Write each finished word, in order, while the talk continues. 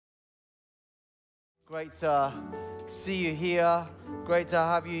Great to see you here. Great to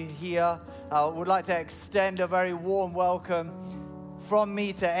have you here. I would like to extend a very warm welcome from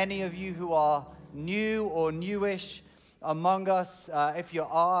me to any of you who are new or newish among us. If you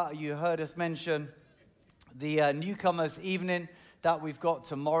are, you heard us mention the newcomers evening that we've got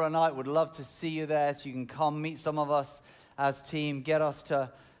tomorrow night. Would love to see you there so you can come meet some of us as team, get us to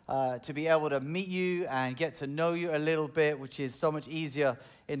be able to meet you and get to know you a little bit, which is so much easier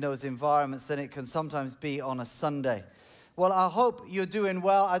in those environments than it can sometimes be on a Sunday. Well, I hope you're doing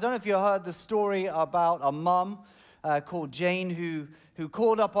well. I don't know if you heard the story about a mum called Jane who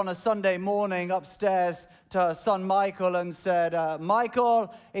called up on a Sunday morning upstairs to her son Michael and said,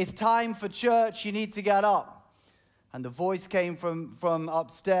 Michael, it's time for church, you need to get up. And the voice came from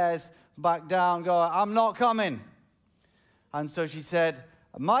upstairs back down going, I'm not coming. And so she said,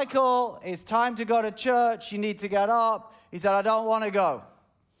 Michael, it's time to go to church, you need to get up. He said, I don't want to go.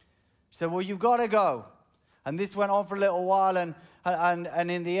 She said, well, you've got to go. And this went on for a little while, and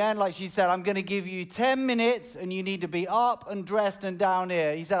in the end, like she said, I'm going to give you 10 minutes, and you need to be up and dressed and down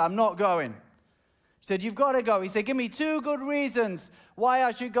here. He said, I'm not going. She said, you've got to go. He said, give me 2 good reasons why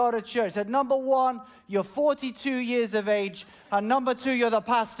I should go to church. He said, number 1, you're 42 years of age, and number 2, you're the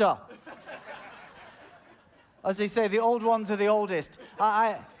pastor. As they say, the old ones are the oldest.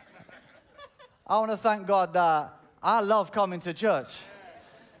 I want to thank God that I love coming to church.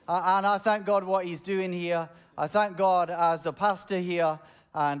 And I thank God what he's doing here. I thank God as the pastor here,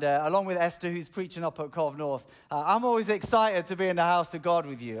 and along with Esther, who's preaching up at Cove North. I'm always excited to be in the house of God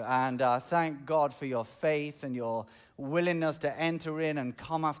with you. And thank God for your faith and your willingness to enter in and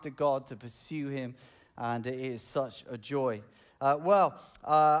come after God, to pursue him. And it is such a joy.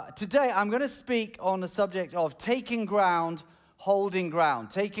 Today I'm going to speak on the subject of taking ground, holding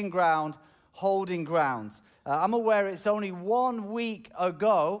ground. Taking ground, holding ground. I'm aware it's only 1 week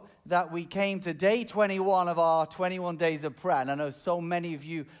ago that we came to day 21 of our 21 days of prayer. And I know so many of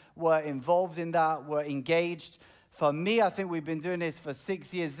you were involved in that, were engaged. For me, I think we've been doing this for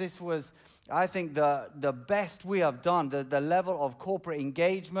 6 years. This was, I think, the best we have done. The level of corporate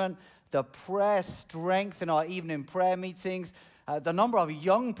engagement, the prayer strength in our evening prayer meetings, the number of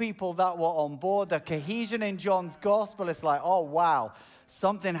young people that were on board, the cohesion in John's gospel. It's like, oh, wow,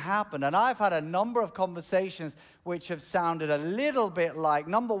 something happened. And I've had a number of conversations which have sounded a little bit like,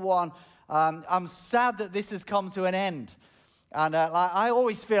 number 1, I'm sad that this has come to an end. And I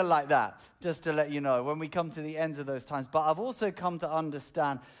always feel like that, just to let you know, when we come to the ends of those times. But I've also come to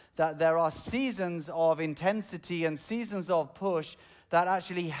understand that there are seasons of intensity and seasons of push that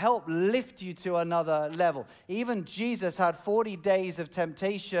actually help lift you to another level. Even Jesus had 40 days of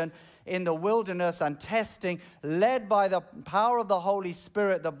temptation in the wilderness and testing, led by the power of the Holy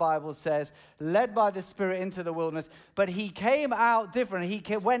Spirit, the Bible says, led by the Spirit into the wilderness. But he came out different.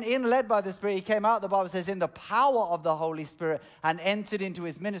 He went in led by the Spirit. He came out, the Bible says, in the power of the Holy Spirit and entered into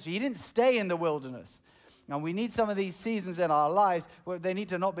his ministry. He didn't stay in the wilderness. And we need some of these seasons in our lives where they need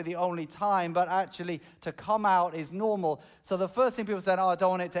to not be the only time, but actually to come out is normal. So the first thing people say, oh, I don't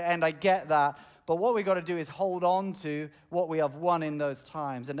want it to end. I get that. But what we've got to do is hold on to what we have won in those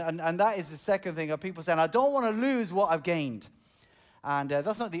times. And that is the second thing of people saying, I don't want to lose what I've gained. And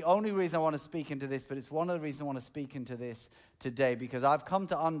that's not the only reason I want to speak into this, but it's one of the reasons I want to speak into this today, because I've come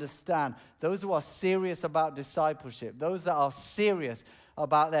to understand those who are serious about discipleship, those that are serious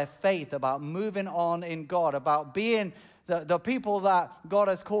about their faith, about moving on in God, about being the people that God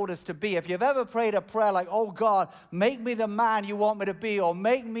has called us to be. If you've ever prayed a prayer like, oh God, make me the man you want me to be, or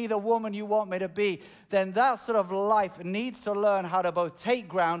make me the woman you want me to be, then that sort of life needs to learn how to both take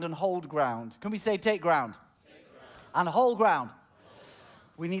ground and hold ground. Can we say take ground? Take ground. And hold ground.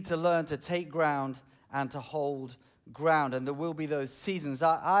 We need to learn to take ground and to hold ground. And there will be those seasons.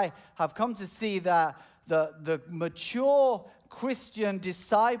 I have come to see that the mature Christian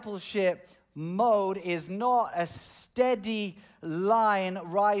discipleship mode is not a steady line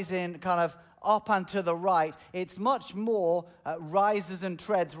rising kind of up and to the right. It's much more rises and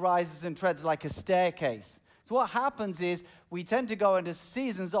treads like a staircase. So what happens is we tend to go into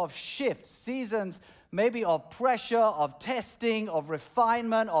seasons of shift, seasons maybe of pressure, of testing, of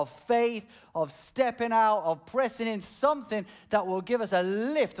refinement, of faith, of stepping out, of pressing in something that will give us a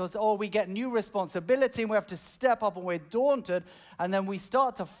lift, or we get new responsibility and we have to step up and we're daunted, and then we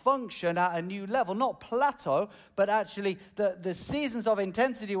start to function at a new level, not plateau, but actually the seasons of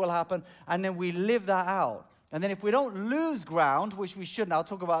intensity will happen, and then we live that out. And then if we don't lose ground, which we shouldn't, I'll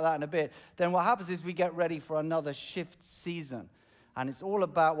talk about that in a bit, then what happens is we get ready for another shift season. And it's all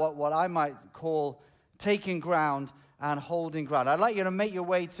about what I might call taking ground and holding ground. I'd like you to make your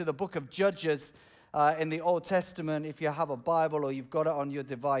way to the book of Judges in the Old Testament. If you have a Bible or you've got it on your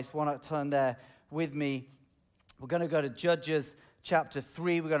device, why not turn there with me. We're going to go to Judges chapter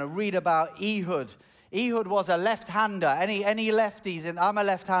 3. We're going to read about Ehud. Ehud was a left-hander. Any lefties? I'm a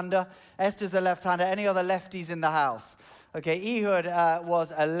left-hander. Esther's a left-hander. Any other lefties in the house? Okay, Ehud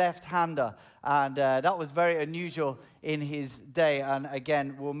was a left-hander, and that was very unusual in his day. And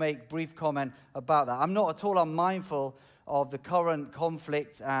again, we'll make brief comment about that. I'm not at all unmindful of the current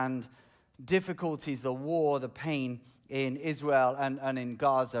conflict and difficulties, the war, the pain in Israel and in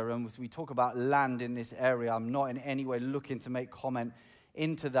Gaza. And as we talk about land in this area, I'm not in any way looking to make comment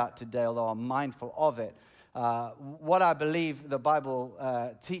into that today, although I'm mindful of it. What I believe the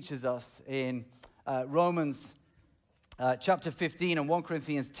Bible teaches us in Romans chapter 15 and 1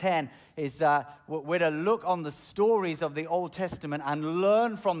 Corinthians 10 is that we're to look on the stories of the Old Testament and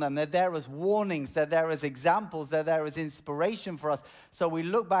learn from them. They're there as warnings, they're there as examples, they're there as inspiration for us. So we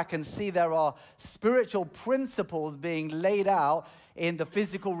look back and see there are spiritual principles being laid out in the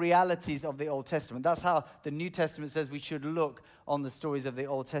physical realities of the Old Testament. That's how the New Testament says we should look on the stories of the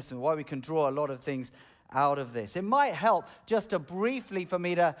Old Testament, why we can draw a lot of things out of this. It might help just to briefly for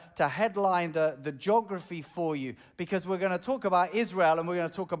me to headline the geography for you, because we're going to talk about Israel and we're going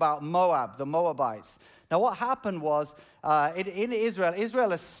to talk about Moab, the Moabites. Now what happened was in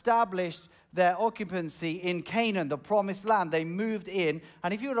Israel established their occupancy in Canaan, the promised land. They moved in,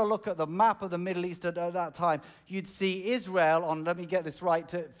 and if you were to look at the map of the Middle East at that time, you'd see Israel on, let me get this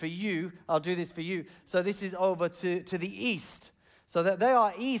right for you, I'll do this for you. So this is over to the east. So that they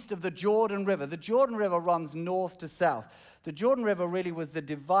are east of the Jordan River. The Jordan River runs north to south. The Jordan River really was the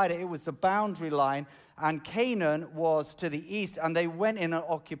divider. It was the boundary line. And Canaan was to the east. And they went in and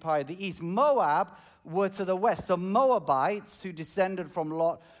occupied the east. Moab were to the west. The Moabites, who descended from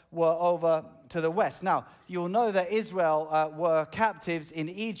Lot, were over to the west. Now, you'll know that Israel were captives in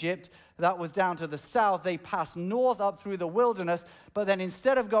Egypt. That was down to the south. They passed north up through the wilderness, but then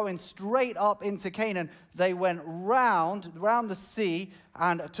instead of going straight up into Canaan, they went round the sea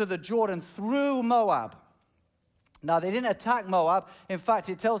and to the Jordan through Moab. Now, they didn't attack Moab. In fact,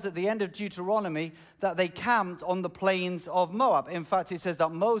 it tells at the end of Deuteronomy that they camped on the plains of Moab. In fact, it says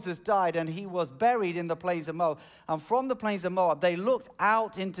that Moses died and he was buried in the plains of Moab. And from the plains of Moab, they looked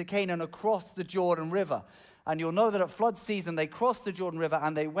out into Canaan across the Jordan River. And you'll know that at flood season, they crossed the Jordan River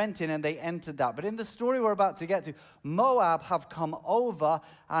and they went in and they entered that. But in the story we're about to get to, Moab have come over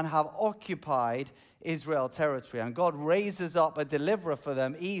and have occupied Israel territory. And God raises up a deliverer for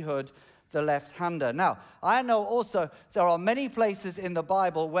them, Ehud, the left-hander. Now, I know also there are many places in the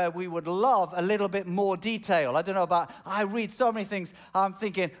Bible where we would love a little bit more detail. I don't know about, I read so many things, I'm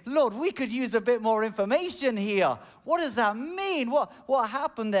thinking, Lord, we could use a bit more information here. What does that mean? What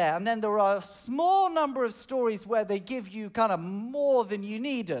happened there? And then there are a small number of stories where they give you kind of more than you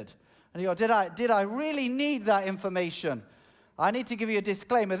needed. And you go, did I really need that information? I need to give you a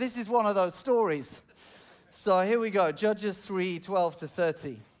disclaimer. This is one of those stories. So here we go, Judges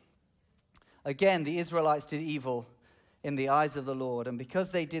 3:12-30. Again, the Israelites did evil in the eyes of the Lord, and because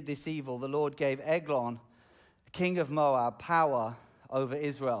they did this evil, the Lord gave Eglon, king of Moab, power over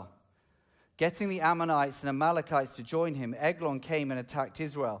Israel. Getting the Ammonites and Amalekites to join him, Eglon came and attacked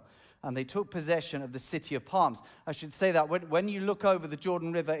Israel, and they took possession of the city of palms. I should say that when you look over the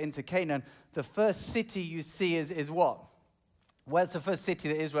Jordan River into Canaan, the first city you see is what? Where's the first city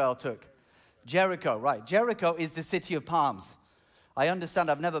that Israel took? Jericho, right. Jericho is the city of palms. I understand,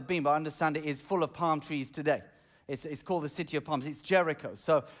 I've never been, but I understand it is full of palm trees today. It's called the City of Palms. It's Jericho.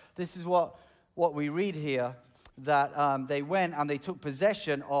 So this is what we read here, that they went and they took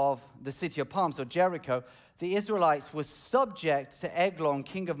possession of the City of Palms, or Jericho. The Israelites were subject to Eglon,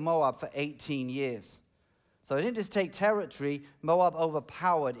 king of Moab, for 18 years. So they didn't just take territory. Moab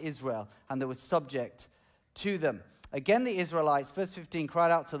overpowered Israel, and they were subject to them. Again, the Israelites, verse 15, cried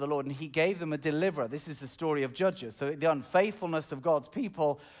out to the Lord, and he gave them a deliverer. This is the story of Judges. The unfaithfulness of God's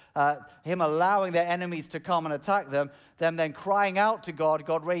people, him allowing their enemies to come and attack them, them then crying out to God,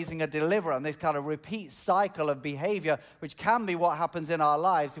 God raising a deliverer, and this kind of repeat cycle of behavior, which can be what happens in our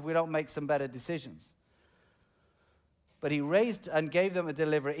lives if we don't make some better decisions. But he raised and gave them a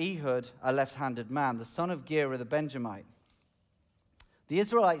deliverer, Ehud, a left-handed man, the son of Gera the Benjamite. The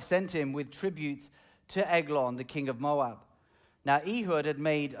Israelites sent him with tribute to Eglon, the king of Moab. Now Ehud had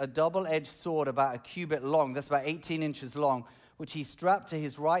made a double-edged sword about a cubit long, that's about 18 inches long, which he strapped to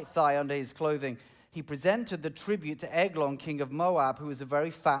his right thigh under his clothing. He presented the tribute to Eglon, king of Moab, who was a very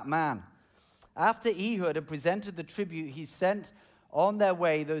fat man. After Ehud had presented the tribute, he sent on their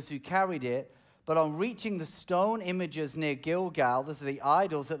way those who carried it, but on reaching the stone images near Gilgal, those are the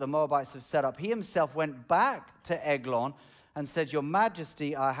idols that the Moabites have set up, he himself went back to Eglon and said, Your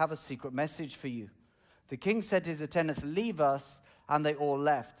Majesty, I have a secret message for you. The king said to his attendants, Leave us, and they all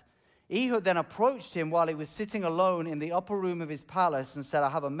left. Ehud then approached him while he was sitting alone in the upper room of his palace and said, I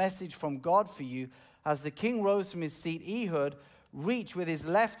have a message from God for you. As the king rose from his seat, Ehud reached with his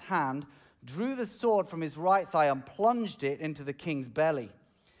left hand, drew the sword from his right thigh and plunged it into the king's belly.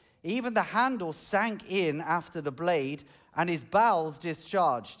 Even the handle sank in after the blade, and his bowels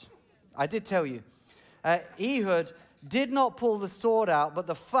discharged. I did tell you. Ehud did not pull the sword out, but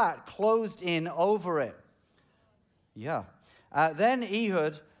the fat closed in over it. Yeah. Then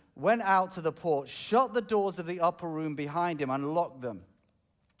Ehud went out to the porch, shut the doors of the upper room behind him, and locked them.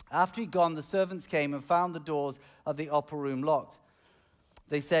 After he'd gone, the servants came and found the doors of the upper room locked.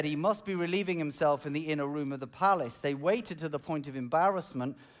 They said he must be relieving himself in the inner room of the palace. They waited to the point of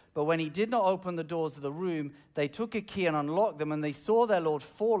embarrassment, but when he did not open the doors of the room, they took a key and unlocked them, and they saw their lord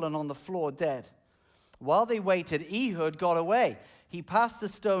fallen on the floor dead. While they waited, Ehud got away. He passed the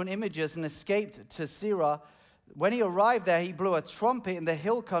stone images and escaped to Seirah. When he arrived there, he blew a trumpet in the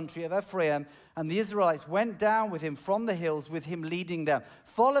hill country of Ephraim, and the Israelites went down with him from the hills, with him leading them.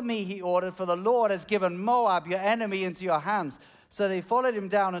 Follow me, he ordered, for the Lord has given Moab, your enemy, into your hands. So they followed him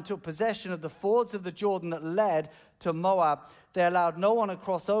down and took possession of the fords of the Jordan that led to Moab. They allowed no one to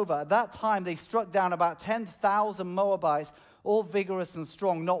cross over. At that time, they struck down about 10,000 Moabites, all vigorous and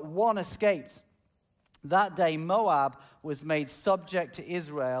strong. Not one escaped. That day, Moab was made subject to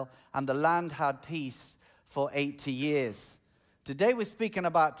Israel, and the land had peace for 80 years. Today we're speaking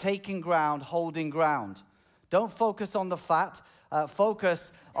about taking ground, holding ground. Don't focus on the fat.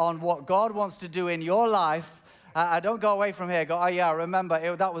 Focus on what God wants to do in your life. Don't go away from here. Go, oh yeah,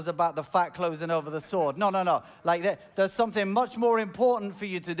 remember, that was about the fat closing over the sword. No. Like there's something much more important for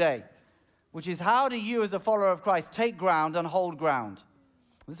you today, which is how do you as a follower of Christ take ground and hold ground?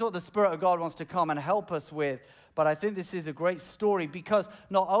 This is what the Spirit of God wants to come and help us with. But I think this is a great story because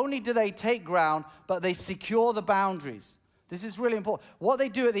not only do they take ground, but they secure the boundaries. This is really important. What they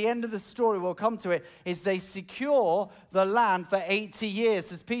do at the end of the story, we'll come to it, is they secure the land for 80 years.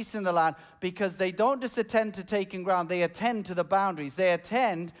 There's peace in the land because they don't just attend to taking ground, they attend to the boundaries. They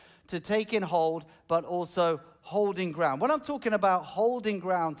attend to taking hold, but also holding ground. When I'm talking about holding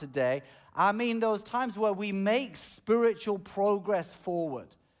ground today, I mean those times where we make spiritual progress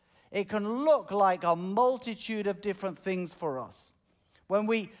forward. It can look like a multitude of different things for us. When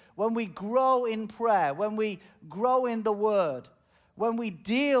we grow in prayer, when we grow in the Word, when we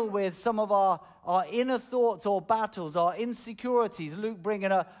deal with some of our inner thoughts or battles, our insecurities, Luke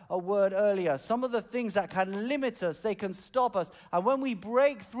bringing a word earlier, some of the things that can limit us, they can stop us. And when we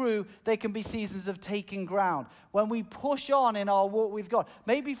break through, they can be seasons of taking ground. When we push on in our walk with God,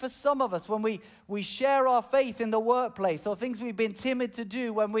 maybe for some of us, when we share our faith in the workplace or things we've been timid to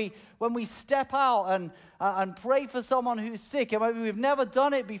do, when we step out and pray for someone who's sick, and maybe we've never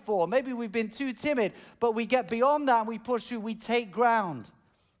done it before, maybe we've been too timid, but we get beyond that and we push through, we take ground.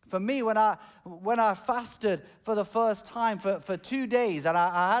 For me, when I fasted for the first time for 2 days and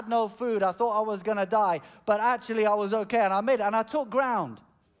I had no food, I thought I was going to die, but actually I was okay and I made it and I took ground.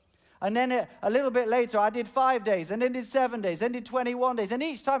 And then a little bit later, I did 5 days, and then did 7 days, then did 21 days. And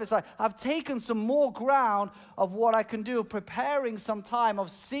each time it's like I've taken some more ground of what I can do, preparing some time of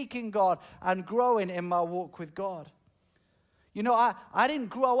seeking God and growing in my walk with God. You know, I didn't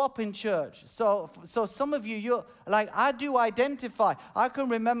grow up in church. So some of you, you're like, I do identify. I can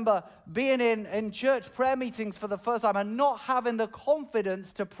remember being in church prayer meetings for the first time and not having the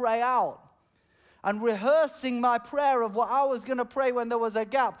confidence to pray out. And rehearsing my prayer of what I was going to pray when there was a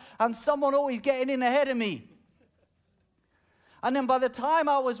gap. And someone always getting in ahead of me. And then by the time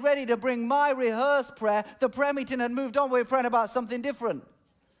I was ready to bring my rehearsed prayer, the prayer meeting had moved on. We were praying about something different.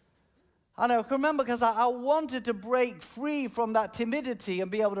 And I can remember because I wanted to break free from that timidity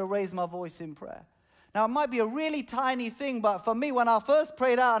and be able to raise my voice in prayer. Now, it might be a really tiny thing, but for me, when I first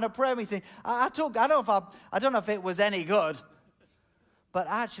prayed out in a prayer meeting, I don't know if it was any good. But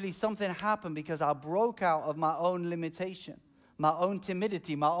actually something happened because I broke out of my own limitation, my own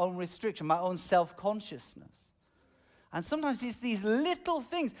timidity, my own restriction, my own self-consciousness. And sometimes it's these little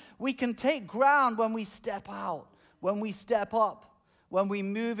things. We can take ground when we step out, when we step up, when we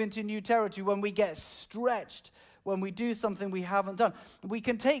move into new territory, when we get stretched, when we do something we haven't done. We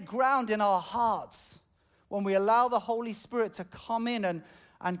can take ground in our hearts when we allow the Holy Spirit to come in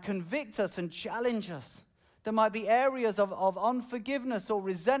and convict us and challenge us. There might be areas of unforgiveness or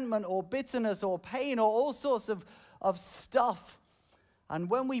resentment or bitterness or pain or all sorts of stuff. And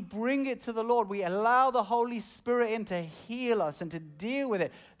when we bring it to the Lord, we allow the Holy Spirit in to heal us and to deal with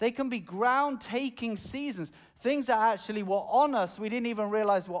it. They can be ground-taking seasons. Things that actually were on us, we didn't even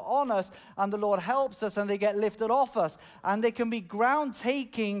realize were on us, and the Lord helps us and they get lifted off us. And they can be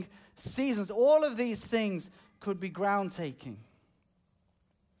ground-taking seasons. All of these things could be ground-taking.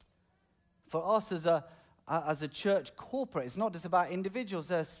 For us as a church corporate, it's not just about individuals.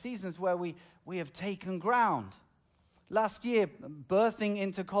 There are seasons where we have taken ground. Last year, birthing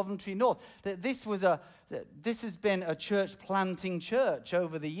into Coventry North, this has been a church planting church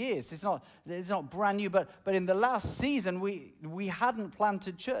over the years. It's not brand new, but in the last season, we hadn't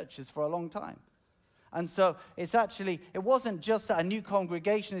planted churches for a long time. And so it wasn't just that a new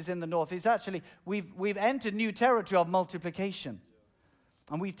congregation is in the north. It's actually, we've entered new territory of multiplication.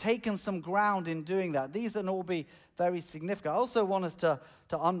 And we've taken some ground in doing that. These will all be very significant. I also want us to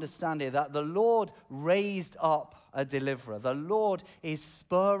understand here that the Lord raised up a deliverer. The Lord is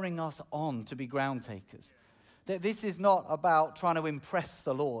spurring us on to be ground takers. That this is not about trying to impress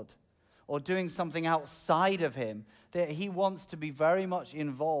the Lord or doing something outside of him. That he wants to be very much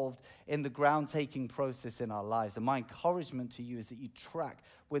involved in the ground-taking process in our lives. And my encouragement to you is that you track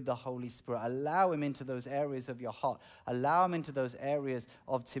with the Holy Spirit. Allow him into those areas of your heart. Allow him into those areas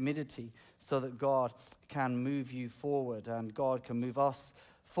of timidity so that God can move you forward and God can move us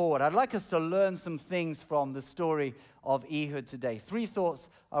forward. I'd like us to learn some things from the story of Ehud today. 3 thoughts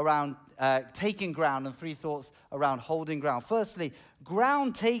around taking ground and 3 thoughts around holding ground. Firstly,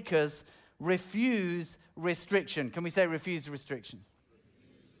 ground takers refuse restriction. Can we say refuse restriction?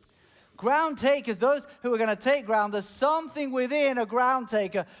 Ground takers, those who are going to take ground, there's something within a ground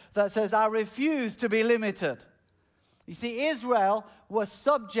taker that says, I refuse to be limited. You see, Israel was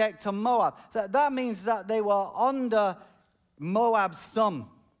subject to Moab. That means that they were under Moab's thumb.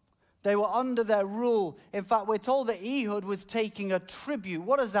 They were under their rule. In fact, we're told that Ehud was taking a tribute.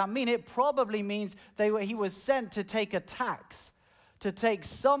 What does that mean? It probably means he was sent to take a tax, to take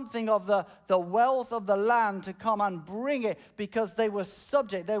something of the wealth of the land to come and bring it because they were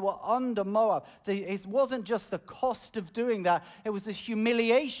subject. They were under Moab. It wasn't just the cost of doing that. It was the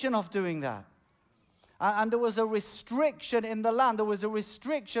humiliation of doing that. And there was a restriction in the land. There was a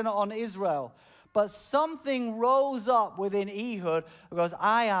restriction on Israel. But something rose up within Ehud because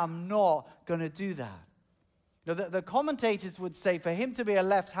I am not going to do that. You know, the commentators would say for him to be a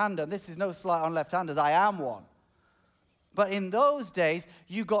left-hander, and this is no slight on left-handers, I am one. But in those days,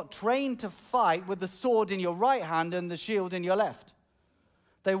 you got trained to fight with the sword in your right hand and the shield in your left.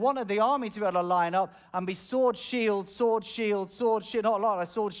 They wanted the army to be able to line up and be sword, shield, sword, shield, sword, shield. Not a lot, like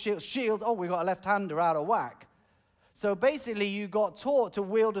sword, shield, shield. Oh, we got a left-hander out of whack. So basically, you got taught to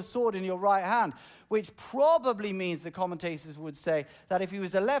wield a sword in your right hand, which probably means, the commentators would say, that if he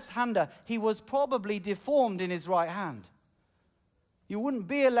was a left-hander, he was probably deformed in his right hand. You wouldn't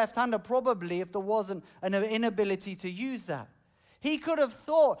be a left-hander probably if there wasn't an inability to use that. He could have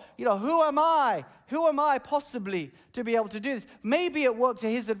thought, you know, who am I? Who am I possibly to be able to do this? Maybe it worked to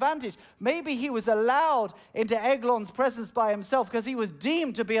his advantage. Maybe he was allowed into Eglon's presence by himself because he was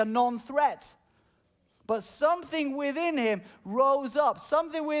deemed to be a non-threat. But something within him rose up.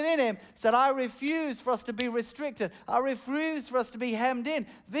 Something within him said, I refuse for us to be restricted. I refuse for us to be hemmed in.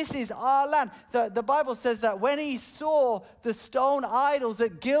 This is our land. The Bible says that when he saw the stone idols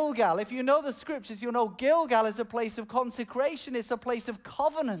at Gilgal, if you know the scriptures, you'll know Gilgal is a place of consecration. It's a place of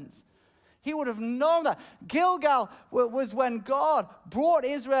covenants. He would have known that. Gilgal was when God brought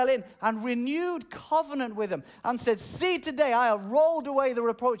Israel in and renewed covenant with them and said, see, today I have rolled away the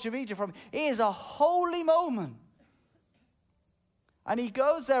reproach of Egypt from you. It is a holy moment. And he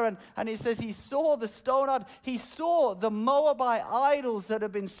goes there and he says he saw the stone idol. He saw the Moabite idols that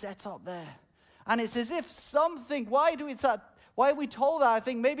had been set up there. And it's as if something, why are we told that? I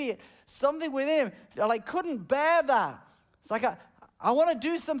think maybe something within him couldn't bear that. It's like, I want to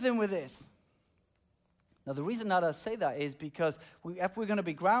do something with this. Now, the reason that I say that is because if we're going to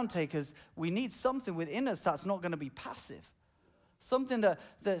be ground takers, we need something within us that's not going to be passive. Something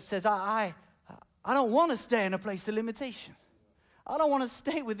that says, I don't want to stay in a place of limitation. I don't want to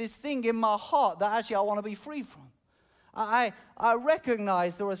stay with this thing in my heart that actually I want to be free from. I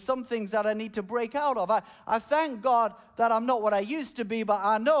recognize there are some things that I need to break out of. I thank God that I'm not what I used to be, but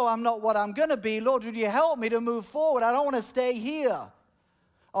I know I'm not what I'm going to be. Lord, would you help me to move forward? I don't want to stay here.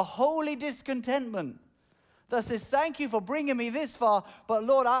 A holy discontentment that says, thank you for bringing me this far, but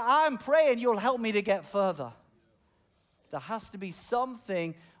Lord, I'm praying you'll help me to get further. There has to be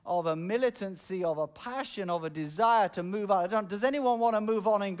something of a militancy, of a passion, of a desire to move on. Does anyone want to move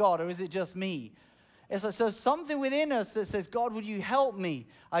on in God, or is it just me? So something within us that says, God, would you help me?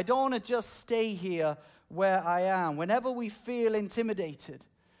 I don't want to just stay here where I am. Whenever we feel intimidated,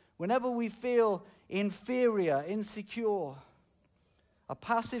 whenever we feel inferior, insecure, a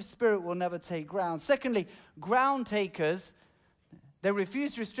passive spirit will never take ground. Secondly, ground takers, they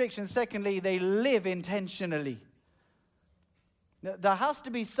refuse restrictions. Secondly, they live intentionally. There has to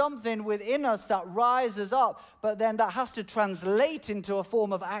be something within us that rises up, but then that has to translate into a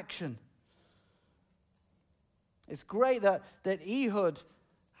form of action. It's great that Ehud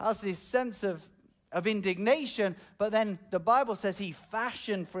has this sense of indignation, but then the Bible says he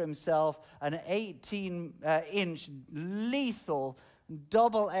fashioned for himself an 18-inch lethal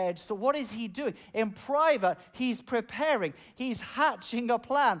double-edged. So what is he doing? In private, he's preparing. He's hatching a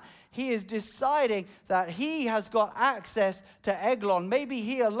plan. He is deciding that he has got access to Eglon. Maybe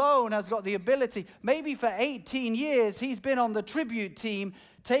he alone has got the ability. Maybe for 18 years, he's been on the tribute team,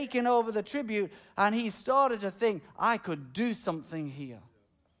 taking over the tribute, and he started to think, I could do something here.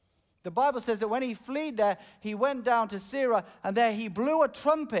 The Bible says that when he fled there, he went down to Seirah, and there he blew a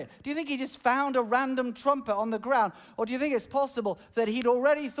trumpet. Do you think he just found a random trumpet on the ground? Or do you think it's possible that he'd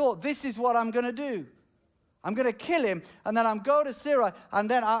already thought, this is what I'm going to do? I'm going to kill him, and then I'm going to Seirah, and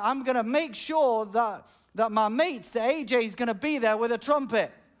then I'm going to make sure that my mates, the AJ, is going to be there with a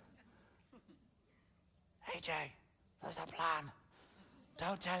trumpet. AJ, there's a plan.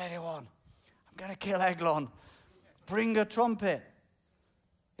 Don't tell anyone. I'm going to kill Eglon. Bring a trumpet.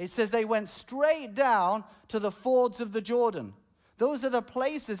 It says they went straight down to the fords of the Jordan. Those are the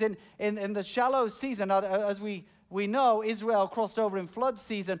places in the shallow season. As we know, Israel crossed over in flood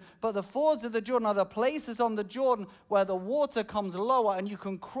season, but the fords of the Jordan are the places on the Jordan where the water comes lower and you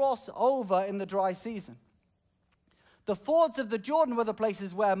can cross over in the dry season. The fords of the Jordan were the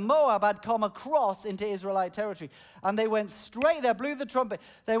places where Moab had come across into Israelite territory. And they went straight there, blew the trumpet.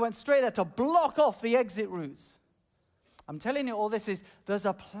 They went straight there to block off the exit routes. I'm telling you all this is, there's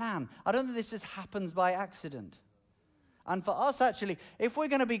a plan. I don't think this just happens by accident. And for us, actually, if we're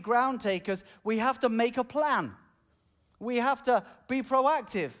going to be ground takers, we have to make a plan. We have to be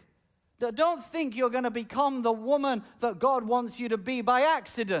proactive. Don't think you're going to become the woman that God wants you to be by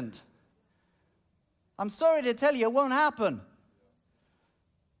accident. I'm sorry to tell you, it won't happen.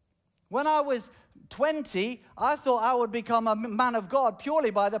 When I was 20, I thought I would become a man of God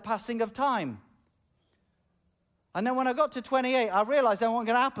purely by the passing of time. And then when I got to 28, I realized that wasn't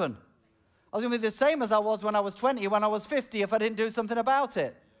going to happen. I was going to be the same as I was when I was 20, when I was 50, if I didn't do something about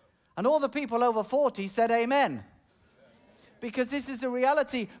it. And all the people over 40 said amen. Because this is a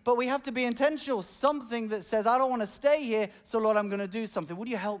reality, but we have to be intentional. Something that says, I don't want to stay here, so Lord, I'm going to do something. Would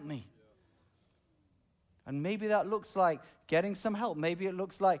you help me? And maybe that looks like getting some help. Maybe it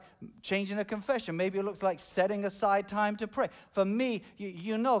looks like changing a confession. Maybe it looks like setting aside time to pray. For me,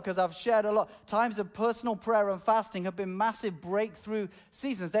 you know, because I've shared a lot, times of personal prayer and fasting have been massive breakthrough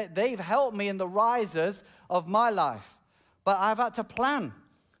seasons. They've helped me in the rises of my life. But I've had to plan.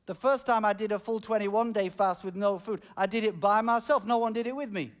 The first time I did a full 21-day fast with no food, I did it by myself. No one did it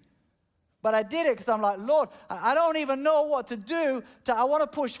with me. But I did it because I'm like, Lord, I don't even know what to do. I want to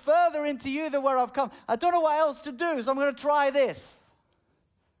push further into you than where I've come. I don't know what else to do, so I'm going to try this.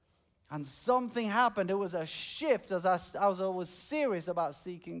 And something happened. It was a shift as I was serious about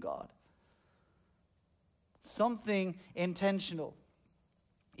seeking God. Something intentional.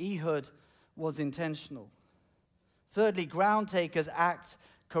 Ehud was intentional. Thirdly, ground takers act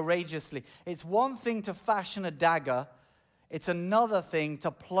courageously. It's one thing to fashion a dagger. It's another thing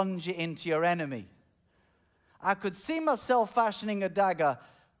to plunge it into your enemy. I could see myself fashioning a dagger.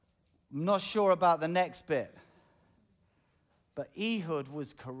 I'm not sure about the next bit. But Ehud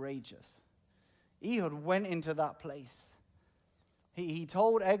was courageous. Ehud went into that place. He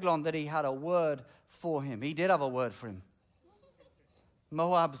told Eglon that he had a word for him. He did have a word for him.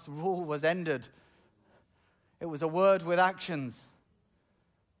 Moab's rule was ended. It was a word with actions.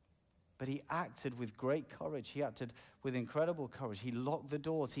 But he acted with great courage. He acted with incredible courage. He locked the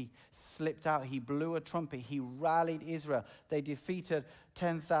doors. He slipped out. He blew a trumpet. He rallied Israel. They defeated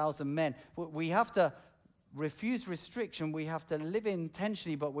 10,000 men. We have to refuse restriction. We have to live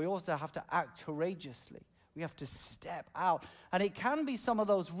intentionally, but we also have to act courageously. We have to step out. And it can be some of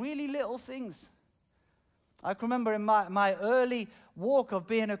those really little things. I can remember in my early walk of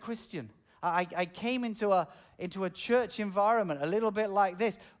being a Christian, I came into a church environment a little bit like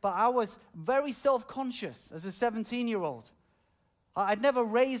this, but I was very self-conscious as a 17-year-old. I'd never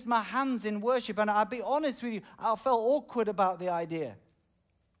raised my hands in worship, and I'll be honest with you, I felt awkward about the idea.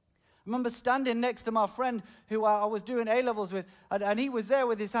 I remember standing next to my friend who I was doing A-levels with, and he was there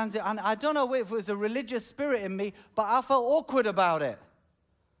with his hands, and I don't know if it was a religious spirit in me, but I felt awkward about it.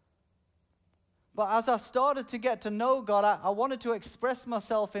 But as I started to get to know God, I wanted to express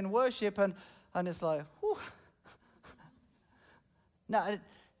myself in worship, and it's like, whew. Now,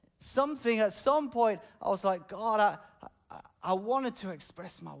 something at some point, I was like, God, I wanted to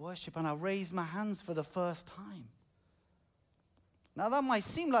express my worship, and I raised my hands for the first time. Now, that might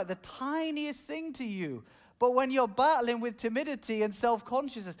seem like the tiniest thing to you, but when you're battling with timidity and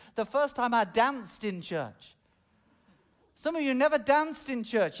self-consciousness, the first time I danced in church. Some of you never danced in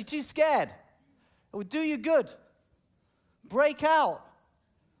church. You're too scared. It would do you good. break out.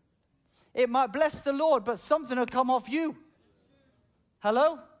 It might bless the Lord, but something will come off you.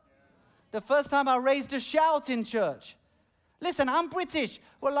 Hello? The first time I raised a shout in church. Listen, I'm British.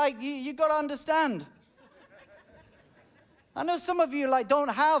 Well, like, you got to understand. I know some of you, like, don't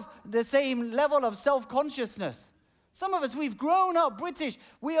have the same level of self-consciousness. Some of us, we've grown up British.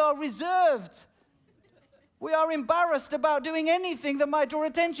 We are reserved. We are embarrassed about doing anything that might draw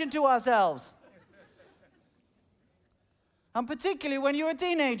attention to ourselves. And particularly when you're a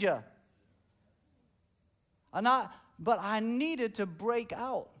teenager. But I needed to break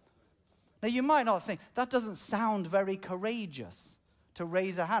out. Now, you might not think, that doesn't sound very courageous to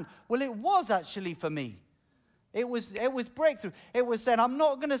raise a hand. Well, it was actually for me. It was breakthrough. It was saying, I'm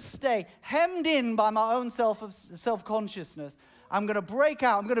not going to stay hemmed in by my own self-consciousness. I'm going to break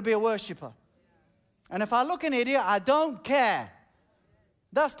out. I'm going to be a worshiper. And if I look an idiot, I don't care.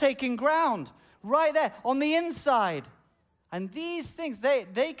 That's taking ground right there on the inside. And these things,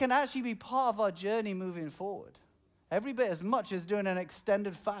 they can actually be part of our journey moving forward. Every bit as much as doing an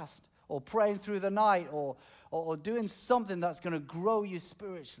extended fast or praying through the night or doing something that's going to grow you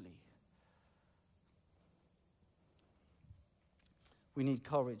spiritually. We need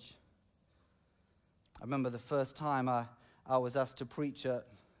courage. I remember the first time I was asked to preach at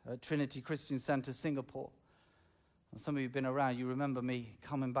Trinity Christian Center, Singapore. And some of you have been around, you remember me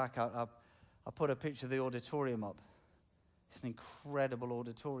coming back out. I put a picture of the auditorium up. It's an incredible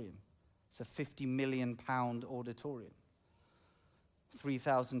auditorium. It's a £50 million auditorium.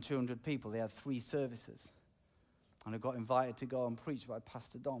 3,200 people. They had 3 services. And I got invited to go and preach by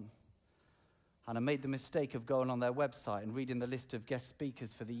Pastor Dom. And I made the mistake of going on their website and reading the list of guest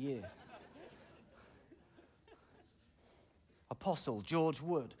speakers for the year. Apostle George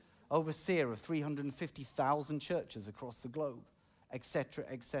Wood, overseer of 350,000 churches across the globe, etc.,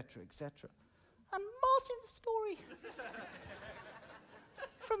 etc., etc. And Martin Storey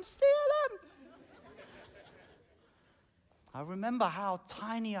from CLM. I remember how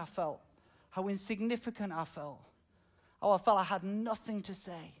tiny I felt, how insignificant I felt. Oh, I felt I had nothing to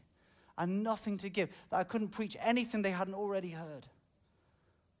say and nothing to give, that I couldn't preach anything they hadn't already heard.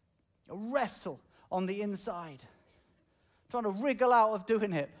 A wrestle on the inside, trying to wriggle out of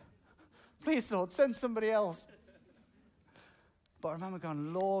doing it. Please, Lord, send somebody else. But I remember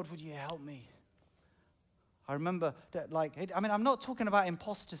going, Lord, would you help me? I remember, that, like, I'm not talking about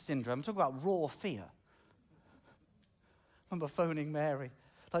imposter syndrome. I'm talking about raw fear. I remember phoning Mary,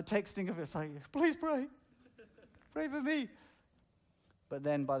 like texting her, it's like, please pray. Pray for me. But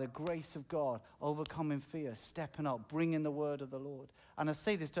then by the grace of God, overcoming fear, stepping up, bringing the word of the Lord. And I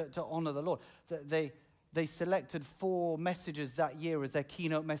say this to honor the Lord. They selected 4 messages that year as their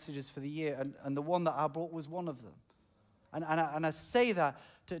keynote messages for the year. And the one that I brought was one of them. And I say that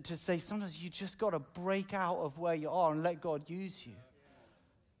to say sometimes you just got to break out of where you are and let God use you.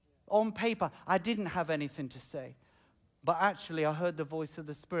 On paper, I didn't have anything to say. But actually, I heard the voice of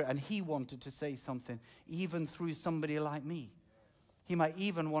the Spirit, and He wanted to say something, even through somebody like me. He might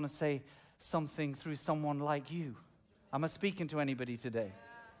even want to say something through someone like you. Am I speaking to anybody today?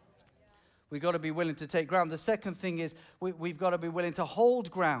 We've got to be willing to take ground. The second thing is we've got to be willing to hold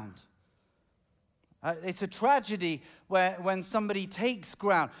ground. It's a tragedy when somebody takes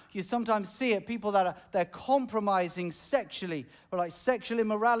ground. You sometimes see it, people that they're compromising sexually, or like sexual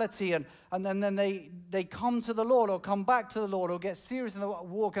immorality, and then they come to the Lord or come back to the Lord or get serious in the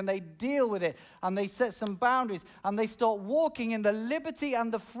walk, and they deal with it, and they set some boundaries, and they start walking in the liberty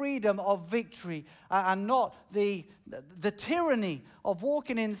and the freedom of victory, and not the tyranny of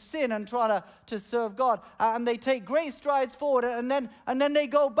walking in sin and trying to serve God. And they take great strides forward, and then they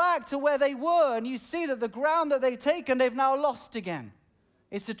go back to where they were, and you see that the ground that they've taken, they've now lost again.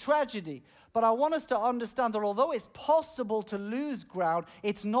 It's a tragedy. But I want us to understand that although it's possible to lose ground,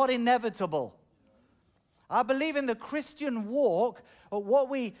 it's not inevitable. I believe in the Christian walk, what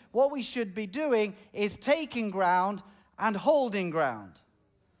we should be doing is taking ground and holding ground.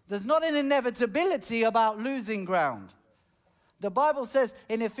 There's not an inevitability about losing ground. The Bible says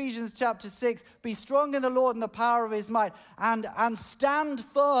in Ephesians chapter 6, be strong in the Lord and the power of His might, and stand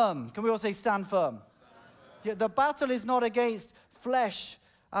firm. Can we all say stand firm? Yeah, the battle is not against flesh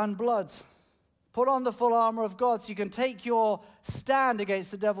and blood. Put on the full armor of God so you can take your stand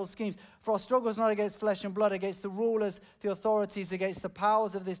against the devil's schemes. For our struggle is not against flesh and blood, against the rulers, the authorities, against the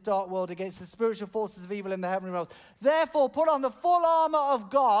powers of this dark world, against the spiritual forces of evil in the heavenly realms. Therefore, put on the full armor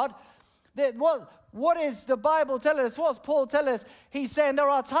of God. What is the Bible telling us? What's Paul telling us? He's saying there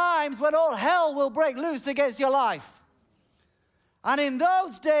are times when all hell will break loose against your life. And in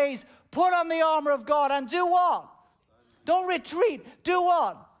those days, put on the armor of God and do what? Don't retreat. Do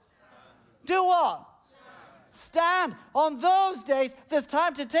what? Do what? stand. On those days, there's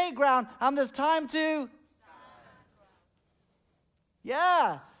time to take ground and there's time to...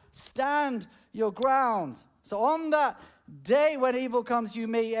 Yeah, stand your ground. So on that day when evil comes, you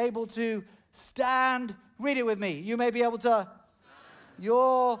may be able to stand. Read it with me. You may be able to stand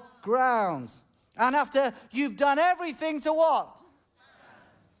your ground. And after you've done everything to what?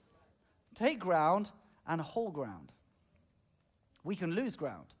 Stand. Take ground and hold ground. We can lose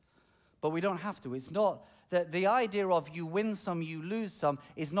ground, but we don't have to. It's not that the idea of you win some, you lose some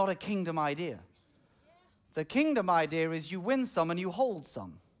is not a kingdom idea. The kingdom idea is you win some and you hold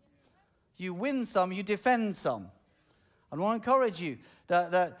some. You win some, you defend some. I want to encourage you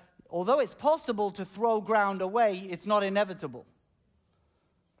that although it's possible to throw ground away, it's not inevitable.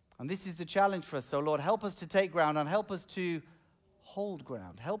 And this is the challenge for us. So Lord, help us to take ground and help us to hold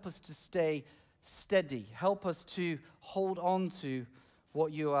ground. Help us to stay steady. Help us to hold on to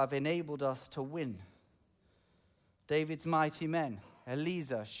what you have enabled us to win. David's mighty men,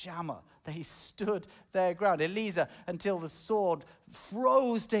 Eleazar, Shammah, they stood their ground. Eleazar, until the sword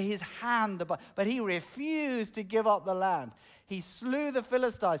froze to his hand, but he refused to give up the land. He slew the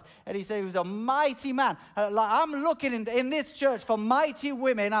Philistines, and he said he was a mighty man. I'm looking in this church for mighty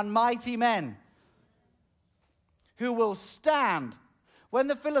women and mighty men who will stand. When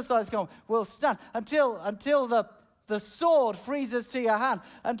the Philistines come, will stand until the sword freezes to your hand,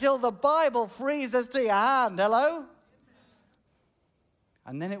 until the Bible freezes to your hand. Hello?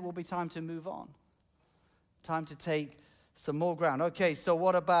 And then it will be time to move on. Time to take some more ground. Okay, so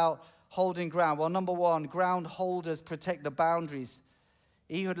what about holding ground? Well, number one, ground holders protect the boundaries.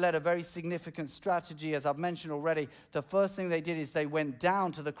 Ehud led a very significant strategy, as I've mentioned already. The first thing they did is they went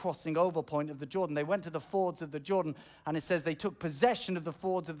down to the crossing over point of the Jordan. They went to the fords of the Jordan, and it says they took possession of the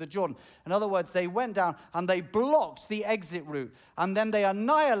fords of the Jordan. In other words, they went down and they blocked the exit route. And then they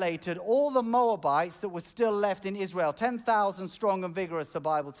annihilated all the Moabites that were still left in Israel. 10,000 strong and vigorous, the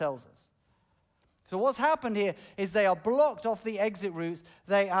Bible tells us. So what's happened here is they are blocked off the exit routes.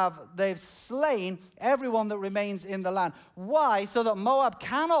 They've slain everyone that remains in the land. Why? So that Moab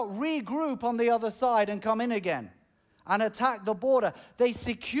cannot regroup on the other side and come in again and attack the border. They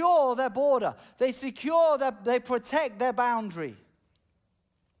secure their border. They protect their boundary.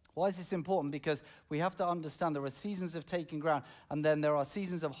 Why is this important? Because we have to understand there are seasons of taking ground and then there are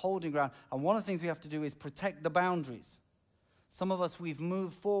seasons of holding ground. And one of the things we have to do is protect the boundaries. Some of us, we've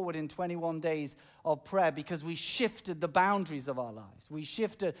moved forward in 21 days of prayer because we shifted the boundaries of our lives. We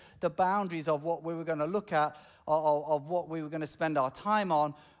shifted the boundaries of what we were going to look at, of what we were going to spend our time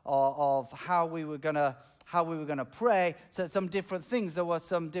on, of how we were going to pray. So some different things. There were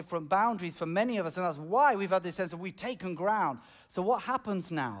some different boundaries for many of us, and that's why we've had this sense of we've taken ground. So what happens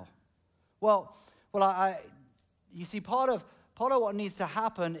now? Well, you see, part of what needs to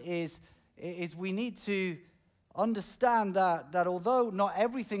happen is we need to understand that although not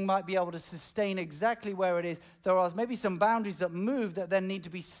everything might be able to sustain exactly where it is, there are maybe some boundaries that move that then need to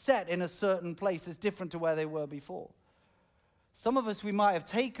be set in a certain place that's different to where they were before. Some of us, we might have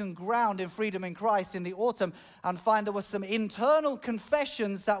taken ground in freedom in Christ in the autumn and find there were some internal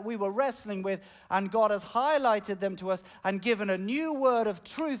confessions that we were wrestling with, and God has highlighted them to us and given a new word of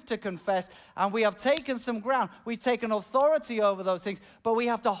truth to confess, and we have taken some ground. We've taken authority over those things, but we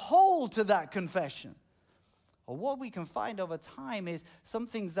have to hold to that confession. Or what we can find over time is some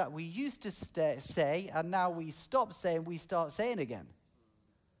things that we used to say, and now we stop saying, we start saying again.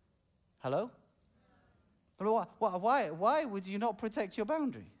 Hello? Why would you not protect your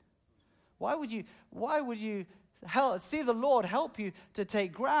boundary? Why would you see the Lord help you to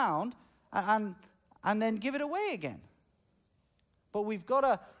take ground and then give it away again? But we've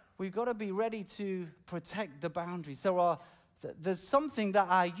got to be ready to protect the boundaries. There's something that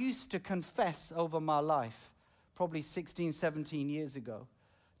I used to confess over my life, probably 16, 17 years ago,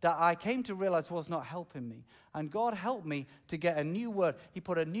 that I came to realize was not helping me. And God helped me to get a new word. He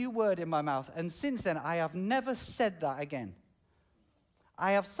put a new word in my mouth. And since then, I have never said that again.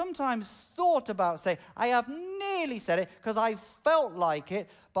 I have sometimes thought about saying, I have nearly said it because I felt like it,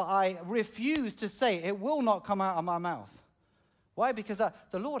 but I refuse to say it. It will not come out of my mouth. Why? Because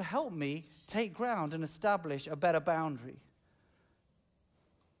the Lord helped me take ground and establish a better boundary.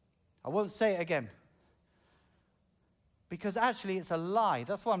 I won't say it again. Because actually it's a lie.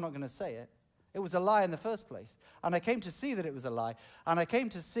 That's why I'm not going to say it. It was a lie in the first place. And I came to see that it was a lie. And I came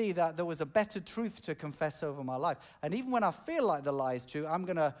to see that there was a better truth to confess over my life. And even when I feel like the lie is true,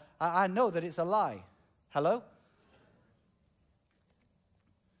 I know that it's a lie. Hello?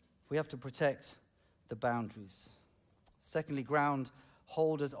 We have to protect the boundaries. Secondly, ground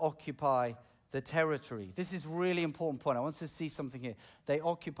holders occupy the territory. This is a really important point. I want us to see something here. They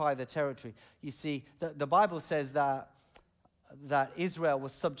occupy the territory. You see, the Bible says that Israel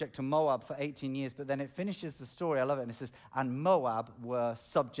was subject to Moab for 18 years, but then it finishes the story. I love it. And it says, and Moab were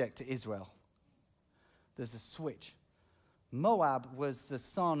subject to Israel. There's a switch. Moab was the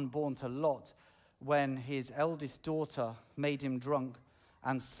son born to Lot when his eldest daughter made him drunk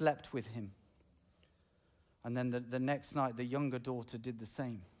and slept with him. And then the next night, the younger daughter did the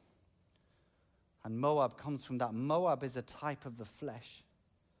same. And Moab comes from that. Moab is a type of the flesh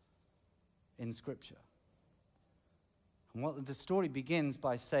in Scripture. And what the story begins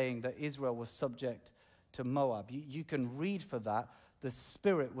by saying that Israel was subject to Moab. You can read for that. The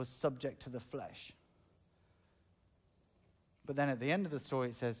spirit was subject to the flesh. But then at the end of the story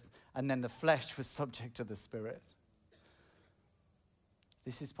it says, and then the flesh was subject to the spirit.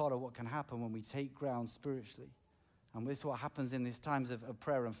 This is part of what can happen when we take ground spiritually. And this is what happens in these times of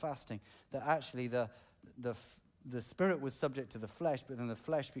prayer and fasting, that actually the spirit was subject to the flesh, but then the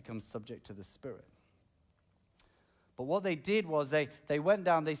flesh becomes subject to the spirit. But what they did was they went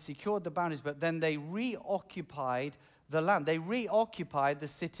down, they secured the boundaries, but then they reoccupied the land. They reoccupied the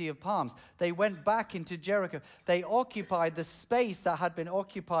city of palms. They went back into Jericho. They occupied the space that had been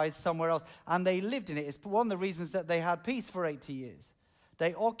occupied somewhere else, and they lived in it. It's one of the reasons that they had peace for 80 years.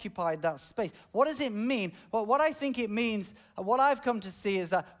 They occupied that space. What does it mean? Well, what I think it means, what I've come to see is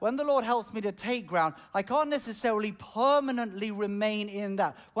that when the Lord helps me to take ground, I can't necessarily permanently remain in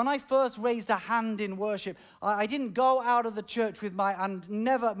that. When I first raised a hand in worship, I didn't go out of the church with my hand.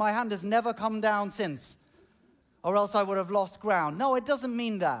 My hand has never come down since, or else I would have lost ground. No, it doesn't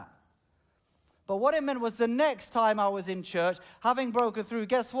mean that. But what it meant was the next time I was in church, having broken through,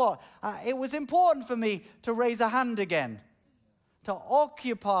 guess what? It was important for me to raise a hand again, to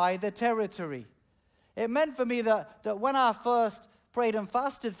occupy the territory. It meant for me that when I first prayed and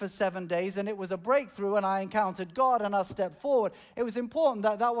fasted for 7 days and it was a breakthrough and I encountered God and I stepped forward, it was important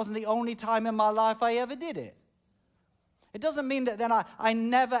that that wasn't the only time in my life I ever did it. It doesn't mean that then I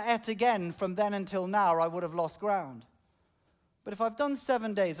never ate again from then until now, or I would have lost ground. But if I've done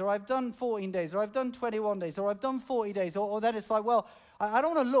 7 days, or I've done 14 days, or I've done 21 days, or I've done 40 days, or then it's like, well, I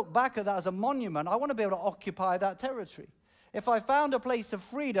don't want to look back at that as a monument. I want to be able to occupy that territory. If I found a place of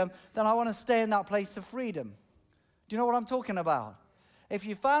freedom, then I want to stay in that place of freedom. Do you know what I'm talking about? If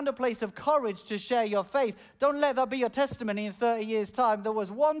you found a place of courage to share your faith, don't let that be your testimony in 30 years' time. There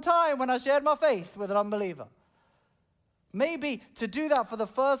was one time when I shared my faith with an unbeliever. Maybe to do that for the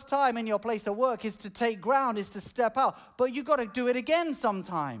first time in your place of work is to take ground, is to step out. But you've got to do it again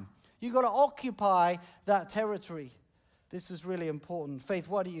sometime. You've got to occupy that territory. This is really important. Faith,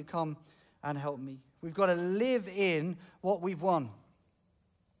 why don't you come and help me? We've got to live in what we've won.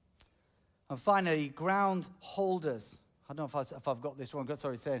 And finally, ground holders. I don't know if I've got this wrong.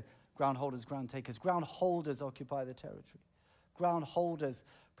 Sorry, saying ground holders, ground takers. Ground holders occupy the territory. Ground holders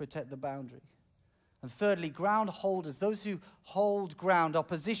protect the boundary. And thirdly, ground holders, those who hold ground, are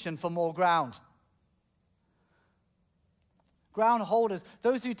positioned for more ground. Ground holders,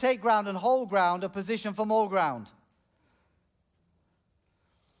 those who take ground and hold ground, are positioned for more ground.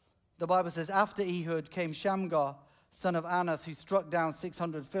 The Bible says, after Ehud came Shamgar, son of Anath, who struck down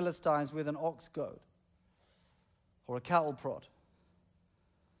 600 Philistines with an ox goad, or a cattle prod.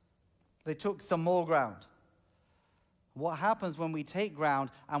 They took some more ground. What happens when we take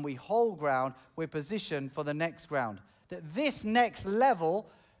ground and we hold ground, we're positioned for the next ground. That this next level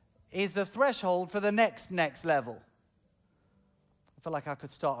is the threshold for the next level. I feel like I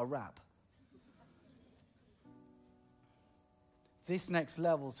could start a rap. This next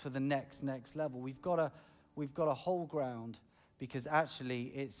level's for the next level. We've got to hold ground, because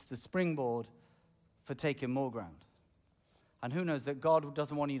actually it's the springboard for taking more ground. And who knows that God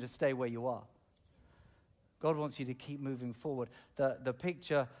doesn't want you to stay where you are. God wants you to keep moving forward. The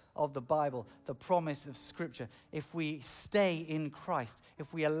picture of the Bible, the promise of Scripture, if we stay in Christ,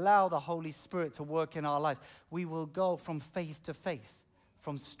 if we allow the Holy Spirit to work in our lives, we will go from faith to faith,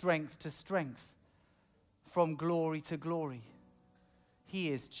 from strength to strength, from glory to glory. He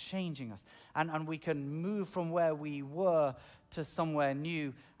is changing us. And we can move from where we were to somewhere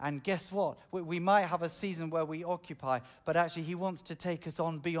new. And guess what? We might have a season where we occupy, but actually He wants to take us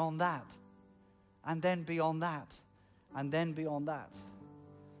on beyond that. And then beyond that. And then beyond that.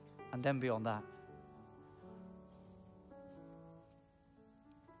 And then beyond that.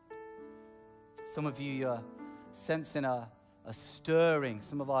 Some of you are sensing a stirring,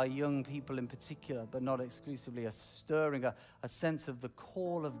 some of our young people in particular, but not exclusively, a stirring, a sense of the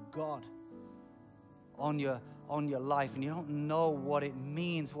call of God on your life, and you don't know what it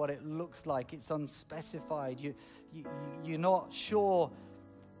means, what it looks like. It's unspecified. You're not sure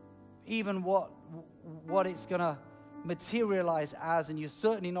even what it's going to materialize as, and you're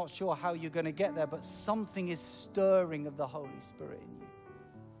certainly not sure how you're going to get there, but something is stirring of the Holy Spirit in you.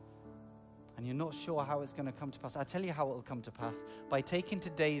 And you're not sure how it's going to come to pass. I tell you how it will come to pass. By taking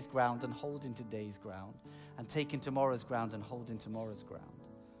today's ground and holding today's ground, and taking tomorrow's ground and holding tomorrow's ground.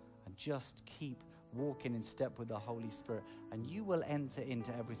 And just keep walking in step with the Holy Spirit, and you will enter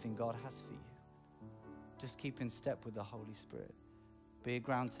into everything God has for you. Just keep in step with the Holy Spirit. Be a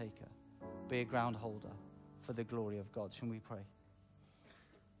ground taker. Be a ground holder for the glory of God. Shall we pray?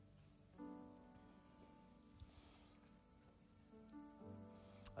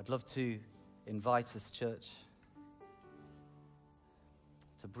 I'd love to invite us, church,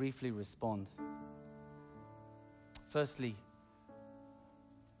 to briefly respond. Firstly,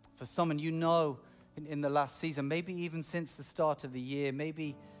 for someone you know in the last season, maybe even since the start of the year,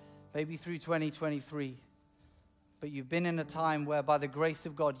 maybe through 2023, but you've been in a time where by the grace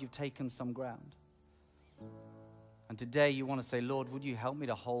of God you've taken some ground. And today you want to say, Lord, would you help me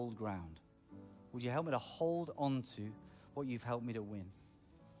to hold ground? Would you help me to hold on to what you've helped me to win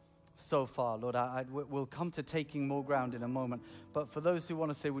so far? Lord, we'll come to taking more ground in a moment. But for those who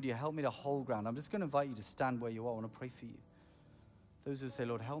want to say, would you help me to hold ground? I'm just going to invite you to stand where you are. I want to pray for you. Those who say,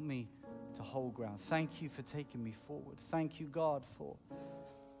 Lord, help me to hold ground. Thank you for taking me forward. Thank you, God,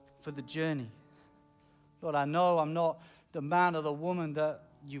 for the journey. Lord, I know I'm not the man or the woman that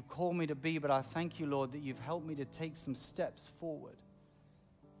you call me to be, but I thank you, Lord, that you've helped me to take some steps forward.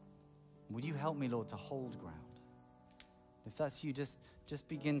 Would you help me, Lord, to hold ground? If that's you, just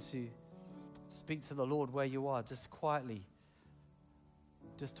begin to speak to the Lord where you are. Just quietly.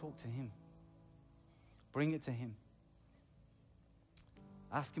 Just talk to him. Bring it to him.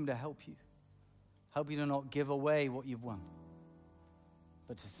 Ask him to help you. Help you to not give away what you've won,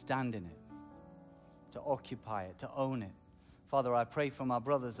 but to stand in it, to occupy it, to own it. Father, I pray for my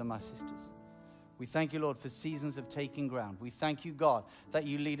brothers and my sisters. We thank you, Lord, for seasons of taking ground. We thank you, God, that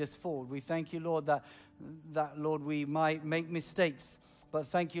you lead us forward. We thank you, Lord, that Lord, we might make mistakes, but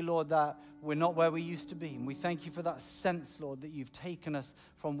thank you, Lord, that we're not where we used to be. And we thank you for that sense, Lord, that you've taken us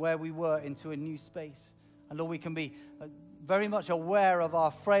from where we were into a new space. And Lord, we can be very much aware of our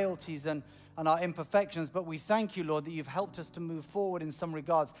frailties and our imperfections, but we thank you, Lord, that you've helped us to move forward in some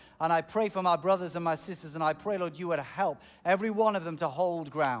regards. And I pray for my brothers and my sisters, and I pray, Lord, you would help every one of them to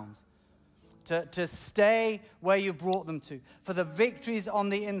hold ground, to stay where you've brought them to, for the victories on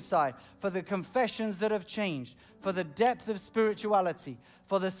the inside, for the confessions that have changed, for the depth of spirituality,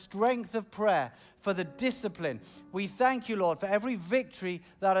 for the strength of prayer, for the discipline. We thank you, Lord, for every victory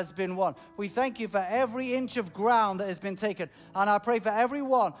that has been won. We thank you for every inch of ground that has been taken. And I pray for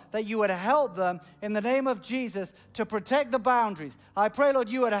everyone that you would help them in the name of Jesus to protect the boundaries. I pray, Lord,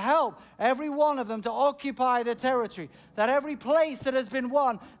 you would help every one of them to occupy the territory, that every place that has been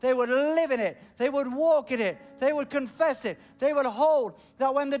won, they would live in it, they would walk in it, they would confess it, they would hold,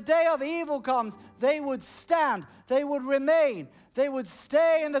 that when the day of evil comes, they would stand, they would remain, they would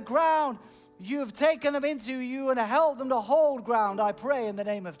stay in the ground you have taken them into. You and help them to hold ground, I pray, in the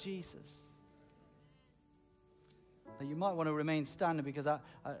name of Jesus. Now, you might want to remain standing, because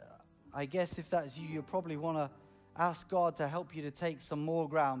I guess if that's you, you probably want to ask God to help you to take some more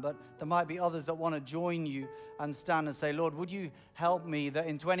ground. But there might be others that want to join you and stand and say, Lord, would you help me that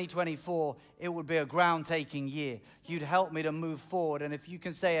in 2024 it would be a ground-taking year? You'd help me to move forward. And if you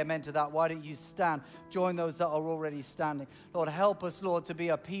can say amen to that, why don't you stand? Join those that are already standing. Lord, help us, Lord, to be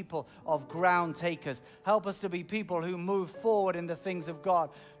a people of ground takers. Help us to be people who move forward in the things of God.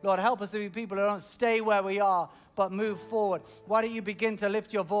 Lord, help us to be people who don't stay where we are, but move forward. Why don't you begin to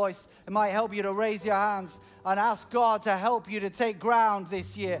lift your voice? It might help you to raise your hands and ask God to help you to take ground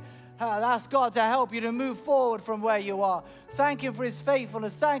this year. Ask God to help you to move forward from where you are. Thank him for his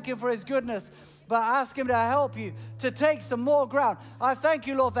faithfulness. Thank him for his goodness. But ask him to help you to take some more ground. I thank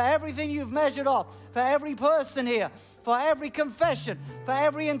you, Lord, for everything you've measured off, for every person here, for every confession, for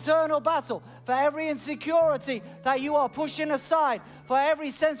every internal battle, for every insecurity that you are pushing aside, for every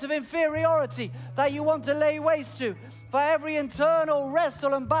sense of inferiority that you want to lay waste to, for every internal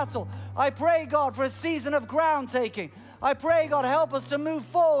wrestle and battle. I pray, God, for a season of ground taking. I pray, God, help us to move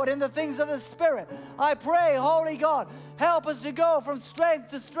forward in the things of the Spirit. I pray, Holy God, help us to go from strength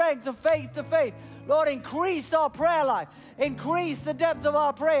to strength, and faith to faith. Lord, increase our prayer life. Increase the depth of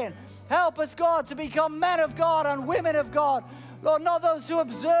our praying. Help us, God, to become men of God and women of God. Lord, not those who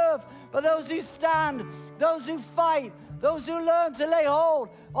observe, but those who stand, those who fight, those who learn to lay hold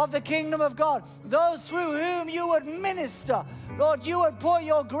of the kingdom of God, those through whom you would minister. Lord, you would put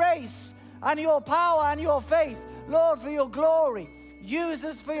your grace and your power and your faith, Lord, for your glory. Use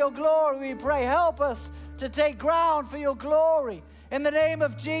us for your glory, we pray. Help us to take ground for your glory in the name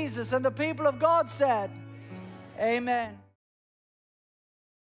of Jesus. And the people of God said, Amen.